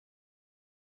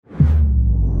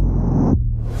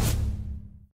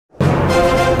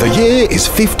The year is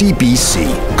 50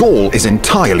 BC. Gaul is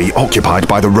entirely occupied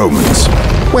by the Romans.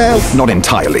 Well, not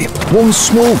entirely. One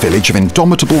small village of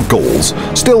indomitable Gauls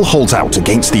still holds out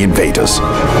against the invaders.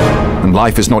 And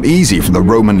life is not easy for the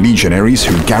Roman legionaries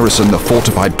who garrison the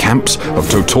fortified camps of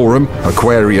Totorum,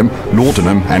 Aquarium,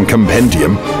 Laudanum, and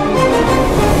Compendium.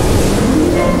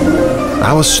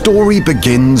 Our story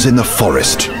begins in the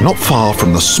forest, not far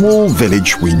from the small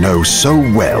village we know so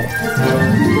well.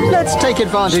 Let's take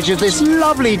advantage of this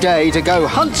lovely day to go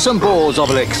hunt some boars,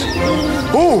 Obelix.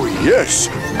 Oh, yes.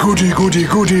 Goody, goody,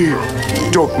 goody.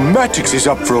 Dogmatix is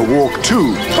up for a walk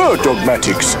too.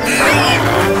 Dogmatix.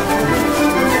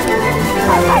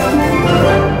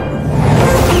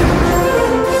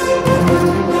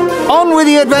 On with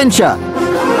the adventure!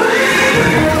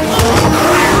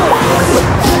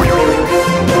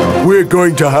 We're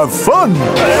going to have fun.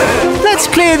 Let's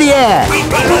clear the air!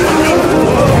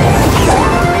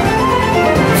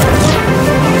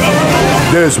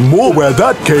 There's more where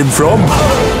that came from.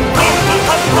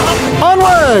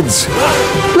 Onwards!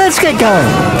 Let's get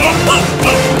going!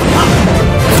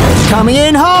 Coming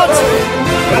in hot!